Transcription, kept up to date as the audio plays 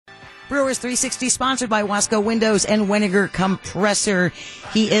Brewers 360 sponsored by Wasco Windows and Weniger Compressor.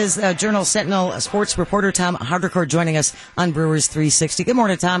 He is Journal Sentinel sports reporter Tom Haudricourt joining us on Brewers 360. Good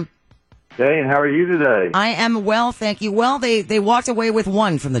morning, Tom. Hey, and how are you today? I am well, thank you. Well, they walked away with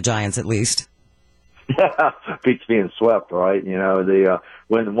one from the Giants at least. Yeah, beats being swept, right? You know,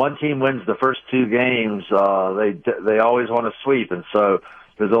 when one team wins the first two games, they always want to sweep, and so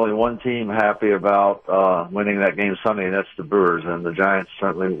there's only one team happy about winning that game Sunday, and that's the Brewers. And the Giants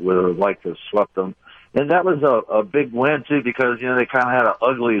certainly would have liked to have swept them. And that was a big win too, because you know they kind of had an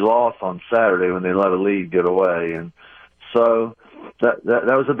ugly loss on Saturday when they let a lead get away, and so that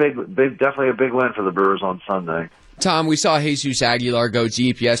was definitely a big win for the Brewers on Sunday. Tom, we saw Jesus Aguilar go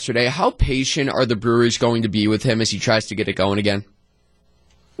deep yesterday. How patient are the Brewers going to be with him as he tries to get it going again?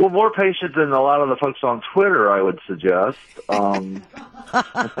 Well, more patient than a lot of the folks on Twitter, I would suggest.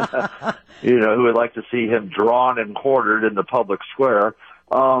 You know, who would like to see him drawn and quartered in the public square.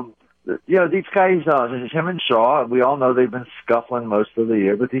 You know, these guys, him and Shaw, we all know they've been scuffling most of the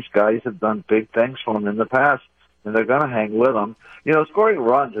year, but these guys have done big things for them in the past, and they're going to hang with them. You know, scoring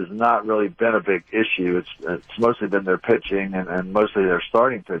runs has not really been a big issue. It's mostly been their pitching and mostly their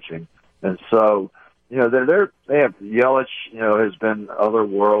starting pitching. And so, you know, they have Yelich, you know, has been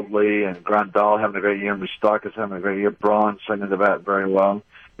otherworldly, and Grandal having a great year, Moustakas having a great year, Braun swinging the bat very well.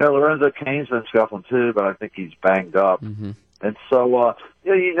 You know, Lorenzo Cain's been scuffling too, but I think he's banged up. Mm-hmm. And so,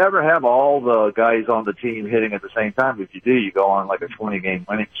 you know, you never have all the guys on the team hitting at the same time. If you do, you go on like a 20-game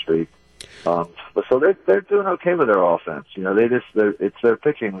winning streak. But so they're doing okay with their offense. You know, it's their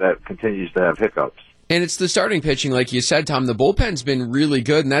pitching that continues to have hiccups. And it's the starting pitching, like you said, Tom. The bullpen's been really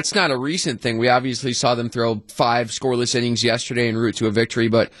good, and that's not a recent thing. We obviously saw them throw 5 scoreless innings yesterday en route to a victory,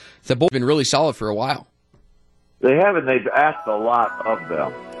 but the bullpen's been really solid for a while. They have, and they've asked a lot of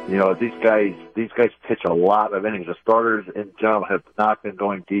them. You know, these guys pitch a lot of innings. The starters in general have not been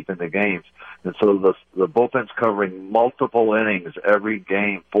going deep in the games. And so the bullpen's covering multiple innings every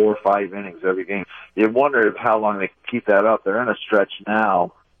game, 4 or 5 innings every game. You wonder how long they can keep that up. They're in a stretch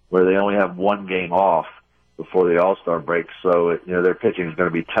now where they only have 1 game off before the All-Star break. So, you know, their pitching is going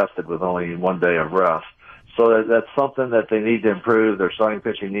to be tested with only 1 day of rest. So that's something that they need to improve. Their starting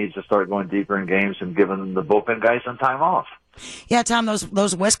pitching needs to start going deeper in games and giving the bullpen guys some time off. Yeah, Tom,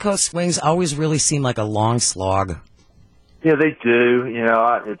 those West Coast swings always really seem like a long slog. Yeah, they do. You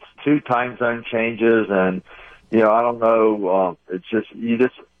know, it's 2 time zone changes, and you know, I don't know. It's just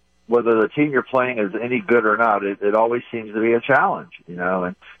whether the team you're playing is any good or not. It always seems to be a challenge. You know,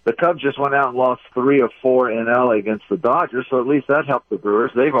 and the Cubs just went out and lost 3 of 4 in LA against the Dodgers, so at least that helped the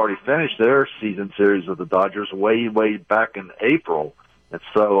Brewers. They've already finished their season series with the Dodgers way back in April, and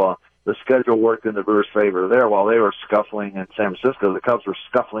so the schedule worked in the Brewers' favor there. While they were scuffling in San Francisco, the Cubs were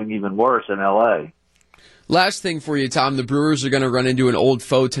scuffling even worse in LA. Last thing for you, Tom, the Brewers are going to run into an old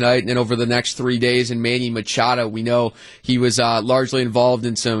foe tonight and then over the next 3 days. And Manny Machado, we know he was largely involved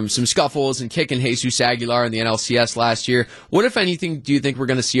in some scuffles and kicking Jesus Aguilar in the NLCS last year. What, if anything, do you think we're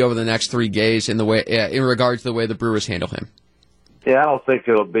going to see over the next 3 days in regards to the way the Brewers handle him? Yeah, I don't think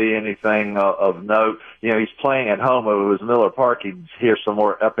it'll be anything of note. You know, he's playing at home. If it was Miller Park, he'd hear some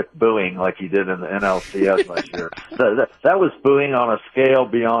more epic booing like he did in the NLCS last year. That was booing on a scale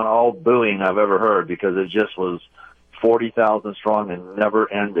beyond all booing I've ever heard, because it just was 40,000 strong and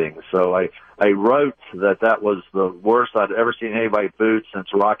never ending. So I wrote that was the worst I'd ever seen anybody booed since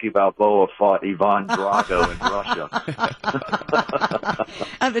Rocky Balboa fought Ivan Drago in Russia.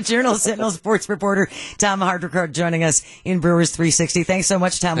 The Journal Sentinel sports reporter Tom Haudricourt joining us in Brewers 360. Thanks so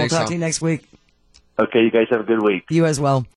much, Tom. Thanks, we'll talk Tom. to you next week. Okay, you guys have a good week. You as well.